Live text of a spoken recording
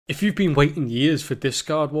if you've been waiting years for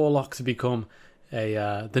discard Warlock to become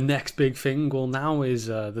the next big thing, well, now is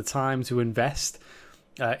the time to invest.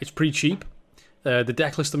 It's pretty cheap. The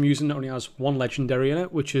deck list I'm using only has one legendary in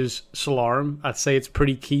it, which is Solarum. I'd say it's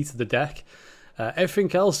pretty key to the deck.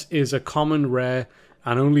 Everything else is a common, rare,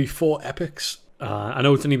 and only 4 epics. I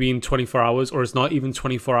know it's only been 24 hours, or it's not even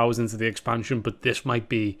 24 hours into the expansion, but this might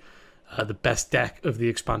be the best deck of the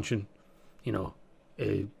expansion. You know,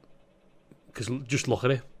 because just look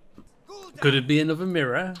at it. Could it be another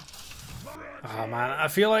mirror? Oh man, I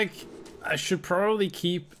feel like I should probably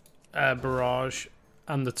keep Barrage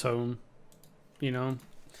and the Tome. You know,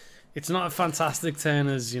 it's not a fantastic turn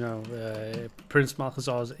as, you know, Prince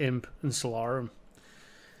Malchazar's Imp and Solarum.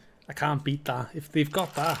 I can't beat that. If they've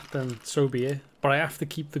got that, then so be it. But I have to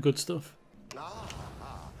keep the good stuff.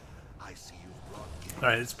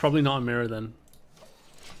 Alright, it's probably not a mirror then.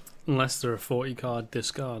 Unless they're a 40 card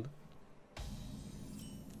discard.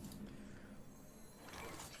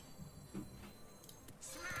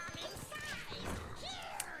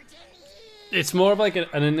 It's more of like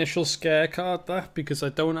an initial scare card, that, because I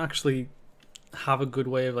don't actually have a good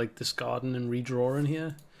way of like discarding and redrawing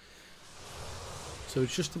here. So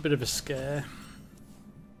it's just a bit of a scare.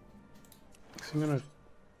 So I'm gonna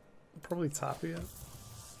probably tap here.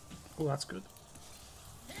 Oh, that's good.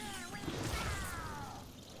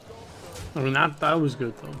 I mean, that was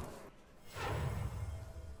good though.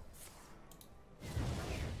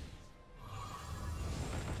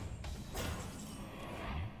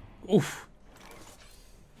 Oof.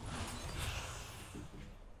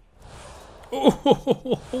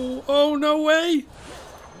 Oh, no way!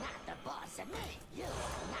 Not the boss of me. You're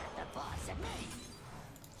not the boss of me.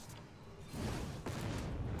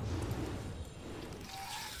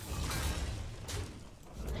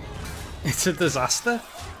 It's a disaster.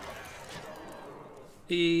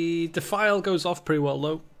 The Defile goes off pretty well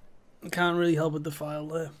though. Can't really help with Defile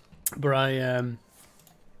there. But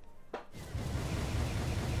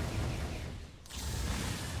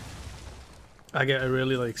I get a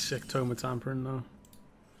really like sick Tome of Tampering now.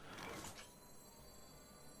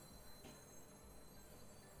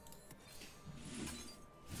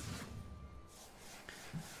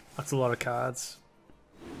 That's a lot of cards.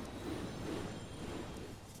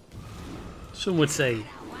 Some would say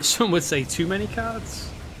too many cards.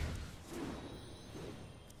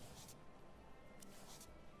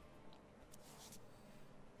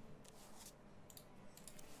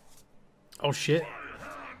 Oh shit.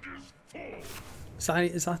 Is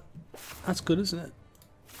that that's good, isn't it?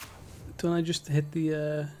 Don't I just hit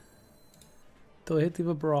the do I hit the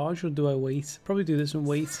barrage or do I wait? Probably do this and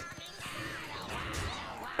wait.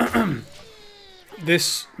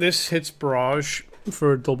 This hits barrage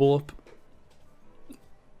for a double up.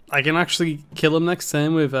 I can actually kill him next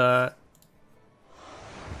turn with oh,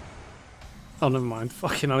 never mind.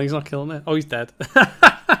 Fucking hell, he's not killing it. Oh, he's dead. Hang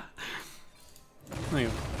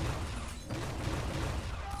on.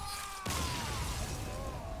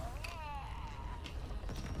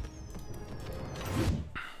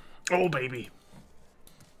 Oh, baby.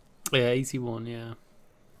 Yeah, 81, yeah.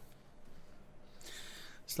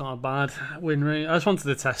 It's not a bad win rate. I just wanted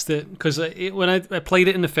to test it, because when I played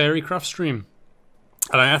it in the Fairycraft stream,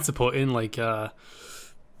 and I had to put in, like, a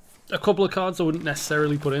couple of cards I wouldn't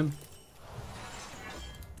necessarily put in.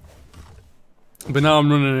 But now I'm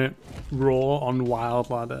running it raw on Wild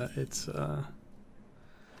Ladder. It's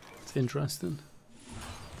interesting.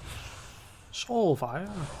 Soulfire.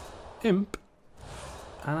 Imp.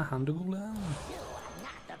 And a hand to go down.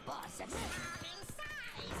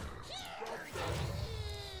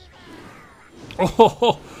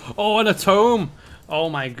 Oh, and a Tome. Oh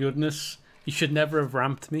my goodness. You should never have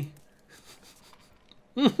ramped me.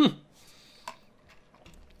 And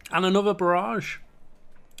another barrage.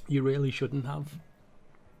 You really shouldn't have.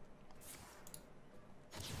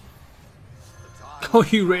 Oh,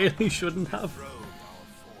 you really shouldn't have.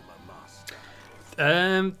 Do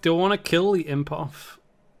I want to kill the Imp off?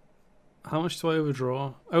 How much do I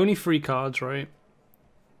overdraw? Only 3 cards, right?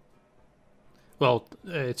 Well,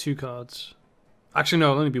 2 cards. Actually,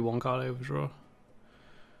 no, it'll only be 1 card I overdraw.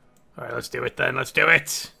 Alright, let's do it then. Let's do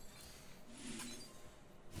it!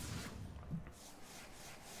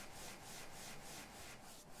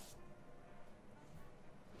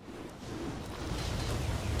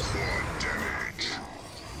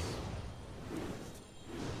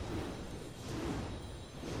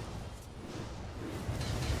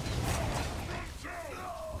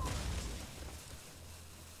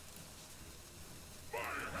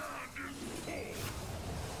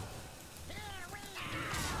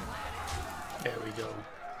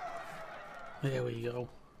 There we go.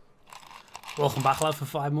 Welcome back, lad, for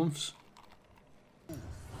 5 months.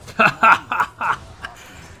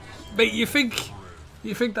 Mate, you think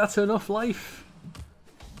that's enough life?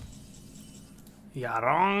 You're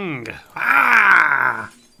wrong.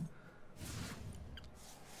 Ah!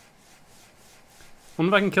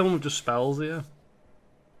 Wonder if I can kill him with just spells here.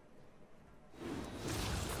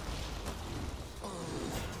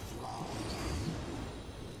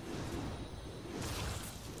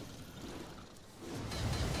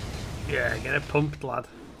 Yeah, get it pumped, lad.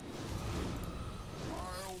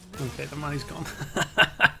 Okay, the money's gone.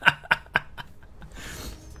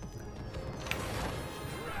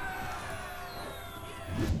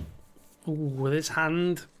 Ooh, with his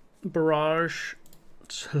hand, barrage,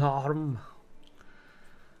 slarm.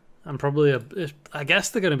 And probably I guess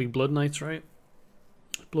they're going to be Blood Knights, right?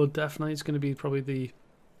 Blood Death Knight's going to be probably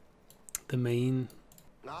the main.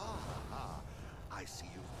 I see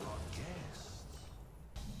you've brought guests.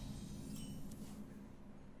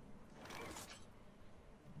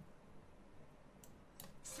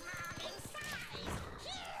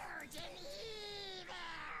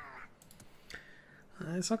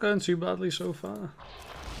 It's not going too badly so far.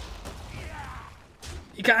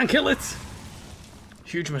 You can't kill it!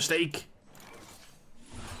 Huge mistake.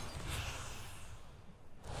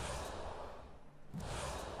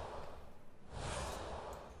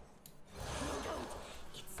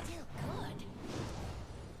 It's still good.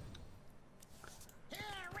 Here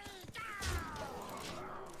we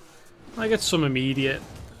go. I get some immediate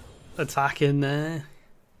attack in there.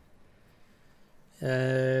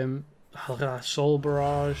 Look at that soul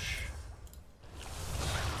barrage.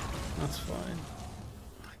 That's fine.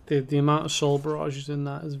 The amount of soul barrages in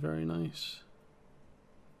that is very nice.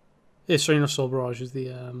 Yeah, sorry, not soul barrages. The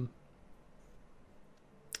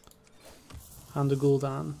Hand of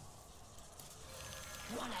Gul'dan.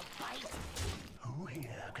 Wanna bite? Who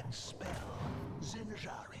here can spell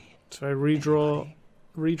Zinjari? So I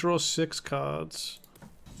redraw 6 cards,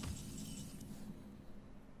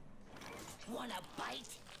 Wanna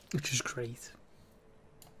bite? which is great.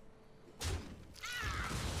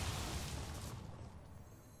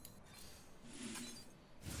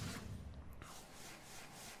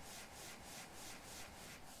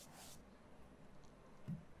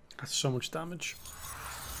 That's so much damage.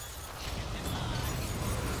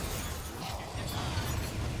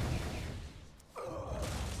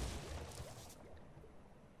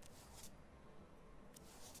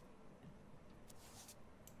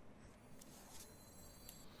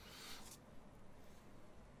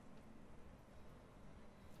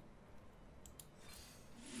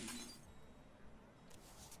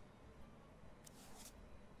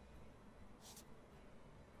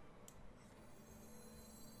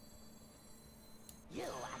 You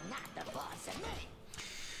are not the boss of me.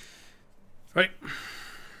 Right.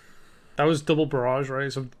 That was double barrage, right?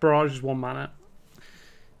 So barrage is 1 mana.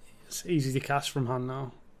 It's easy to cast from hand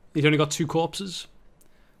now. He's only got 2 corpses.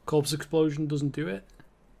 Corpse explosion doesn't do it.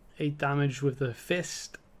 8 damage with the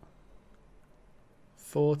fist.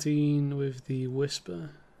 14 with the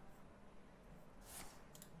whisper.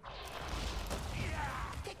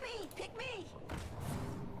 Pick me! Pick me!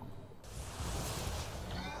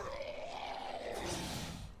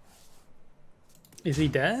 Is he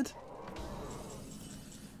dead?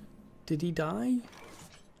 Did he die?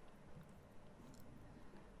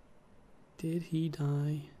 Did he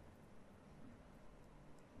die?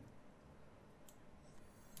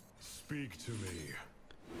 Speak to me.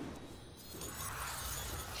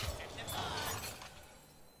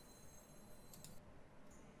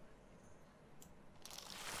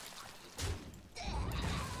 I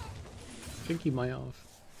think he might have.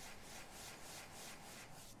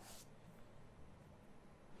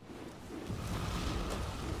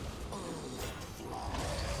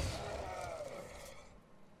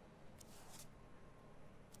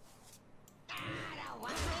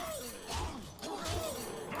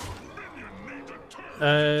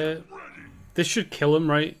 This should kill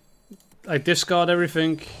him, right? I discard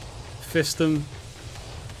everything, fist him,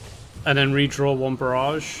 and then redraw 1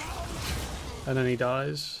 barrage, and then he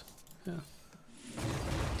dies. Yeah.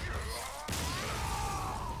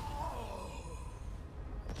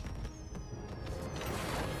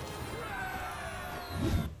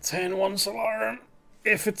 Turn 1 Solarum.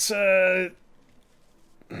 If it's I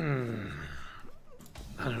don't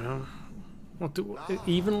know. What do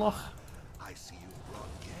even lock? I see you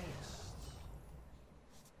brought guests.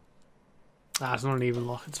 Ah, it's not an even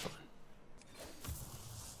lock, it's fine.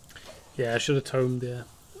 Yeah, I should have tomed there.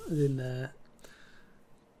 I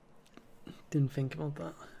didn't think about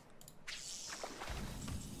that.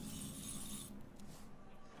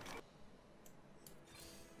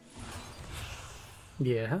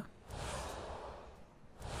 Yeah.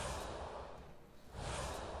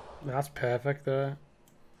 That's perfect there.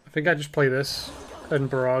 I think I just play this and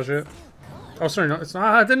barrage it. Oh, sorry, no, it's not.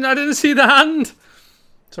 I didn't see the hand.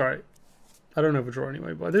 It's alright. I don't overdraw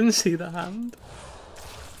anyway, but I didn't see the hand.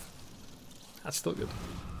 That's still good.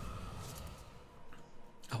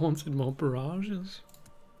 I wanted more barrages.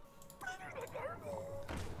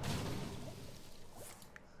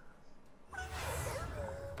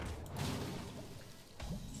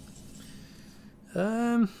 You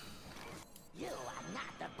are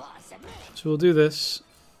not the boss of me. So we'll do this.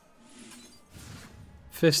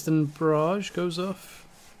 Fist and barrage goes off.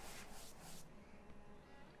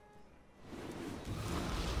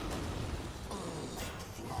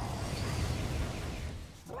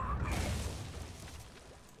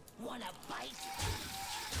 Wanna bite?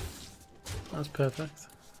 That's perfect.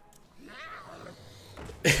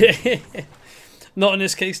 Not in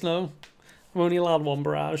this case, no. I'm only allowed one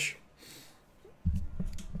barrage.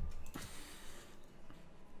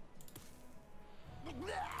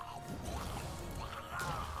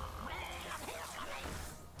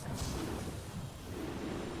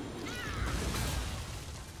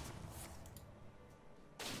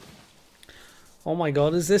 Oh my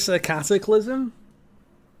god, is this a cataclysm?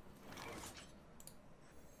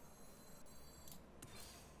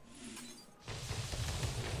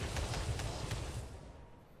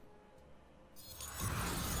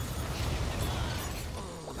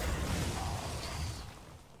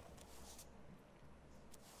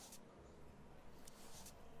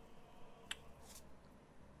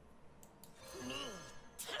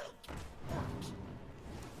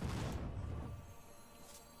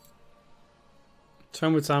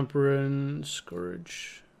 Tome with Tampering,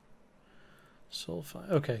 Scourge, Soulfire.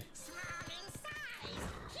 Okay.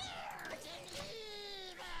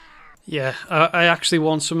 Yeah, I actually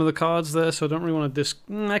want some of the cards there, so I don't really want to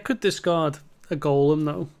I could discard a Golem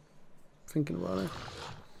though. Thinking about it.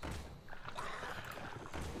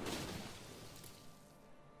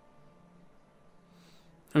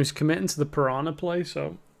 I was committing to the Piranha play,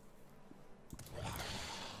 so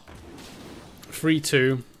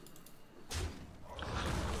 3-2.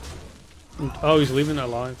 Oh, he's leaving it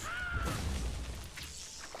alive.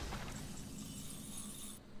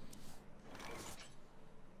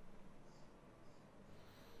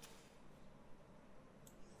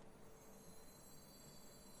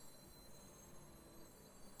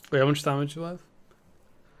 Wait, how much damage do I have?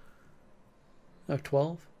 I have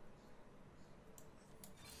 12.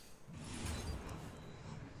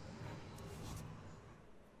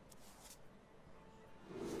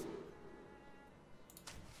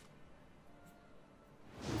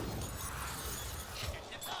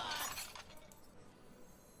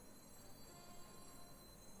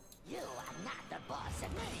 You are not the boss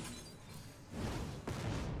of me.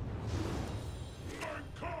 My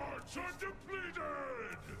cards are depleted!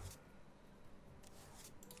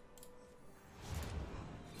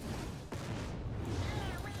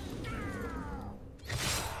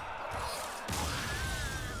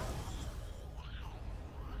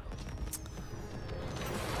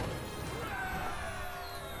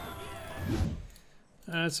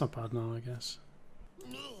 It's not bad now, I guess.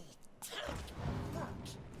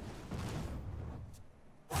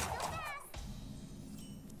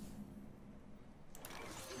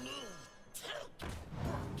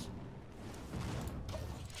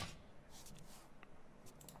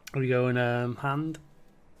 Are we going hand?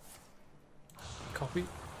 Copy.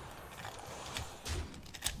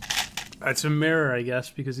 It's a mirror, I guess,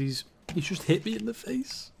 because he's just hit me in the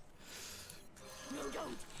face. No,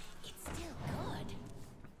 don't. It's still good.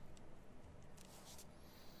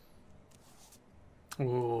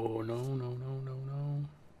 Oh no no no no no.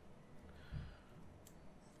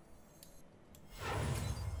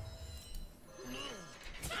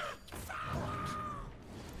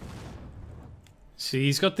 See,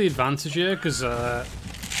 he's got the advantage here because I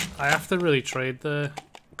have to really trade there.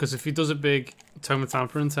 Because if he does a big Tome of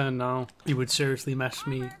Tampering turn now, he would seriously mess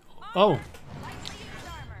me. Oh.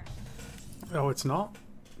 Oh, it's not?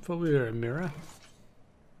 I thought we were a mirror.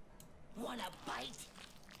 Wanna bite?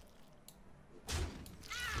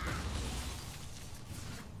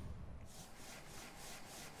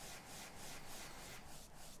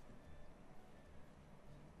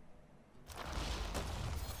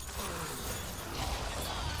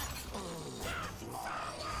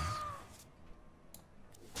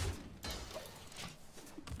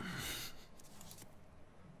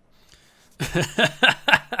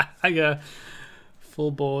 I got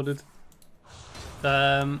full boarded.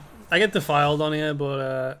 I get defiled on here,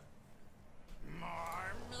 but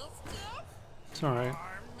it's alright.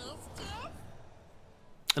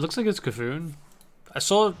 It looks like it's Cthulhu. I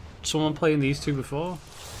saw someone playing these two before.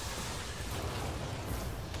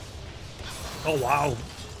 Oh wow.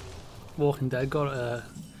 Walking Dead got a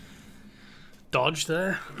dodge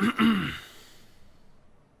there. No,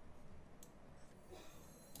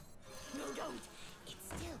 don't. It's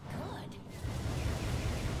still good.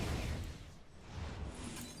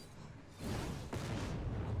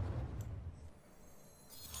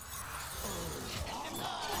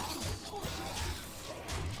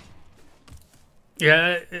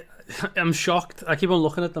 Yeah, I'm shocked. I keep on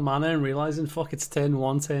looking at the mana and realizing, fuck, it's turn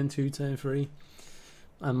 1, turn 2, turn 3.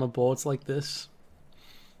 And my board's like this.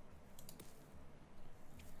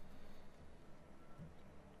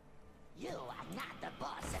 You are not the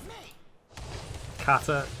boss of me.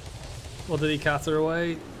 Kata. What did he kata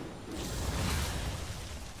away?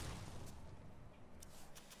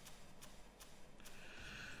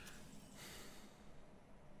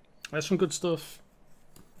 That's some good stuff.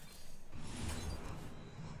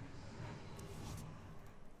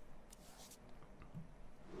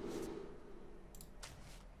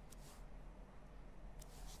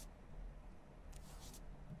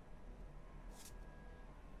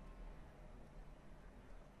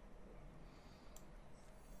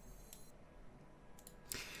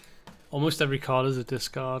 Almost every card is a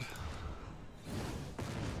discard.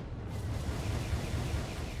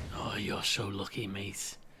 Oh, you're so lucky,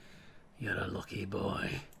 mate. You're a lucky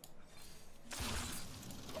boy.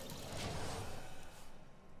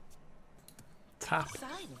 Tap.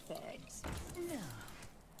 Side effects? No.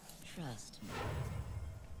 Trust me.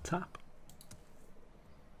 Tap.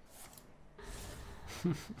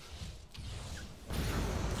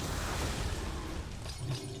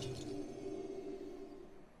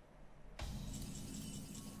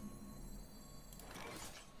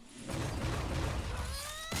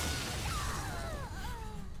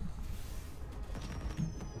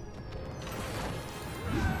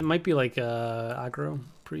 It might be like aggro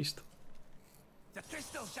priest. The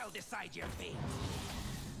crystal shall decide your fate.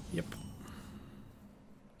 Yep.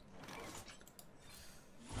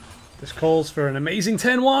 This calls for an amazing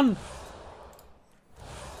 10-1.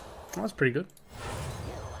 That's pretty good.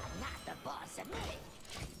 You are not the boss of me.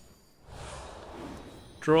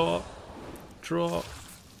 Draw. Draw.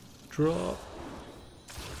 Draw.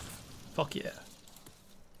 Fuck yeah.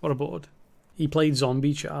 What a board. He played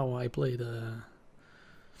Zombie Chow. I played oh,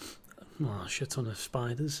 a shit ton of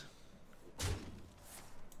spiders.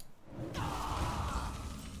 No,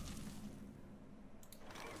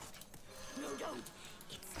 don't.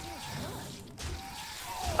 It's still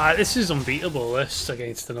good. This is unbeatable, this,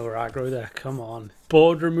 against another aggro deck. Come on.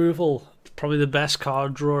 Board removal. Probably the best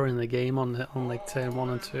card draw in the game on like turn 1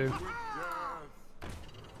 and 2.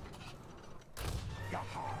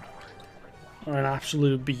 Or an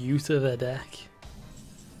absolute beauty of a deck.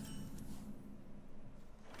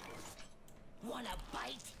 Wanna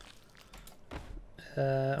bite?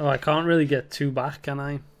 Oh, I can't really get 2 back, can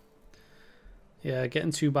I? Yeah,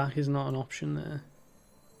 getting 2 back is not an option there.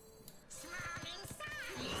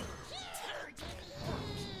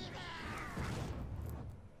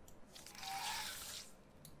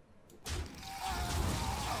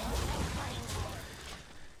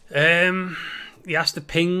 He has to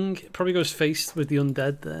ping. Probably goes face with the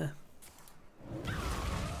undead there.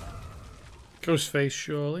 Goes face,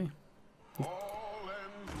 surely. All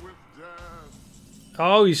ends with death.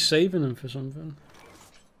 Oh, he's saving him for something.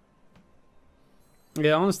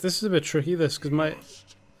 Yeah, honest, this is a bit tricky, this, because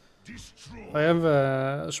Destroy. I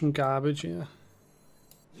have some garbage here.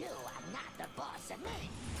 You are not the boss of me.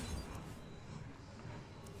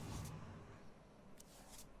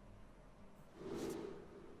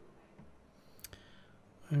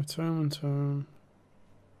 I have turn and turn.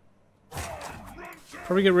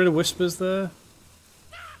 Probably get rid of whispers there.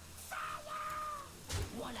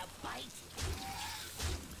 Wanna bite?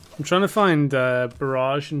 I'm trying to find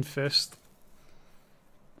barrage and fist,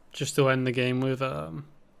 just to end the game with. There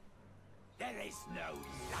is no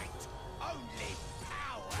light, only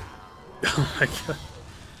power. Oh my god.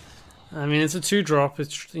 I mean, it's a 2-drop.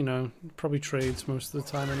 It's, you know, probably trades most of the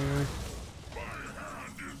time anyway.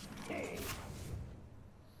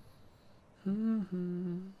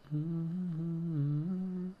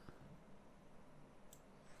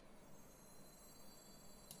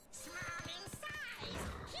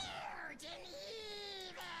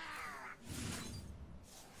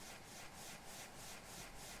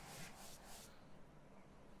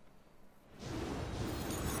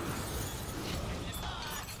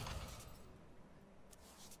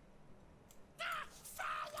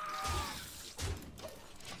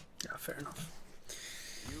 Yeah, fair enough.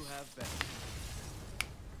 You have been.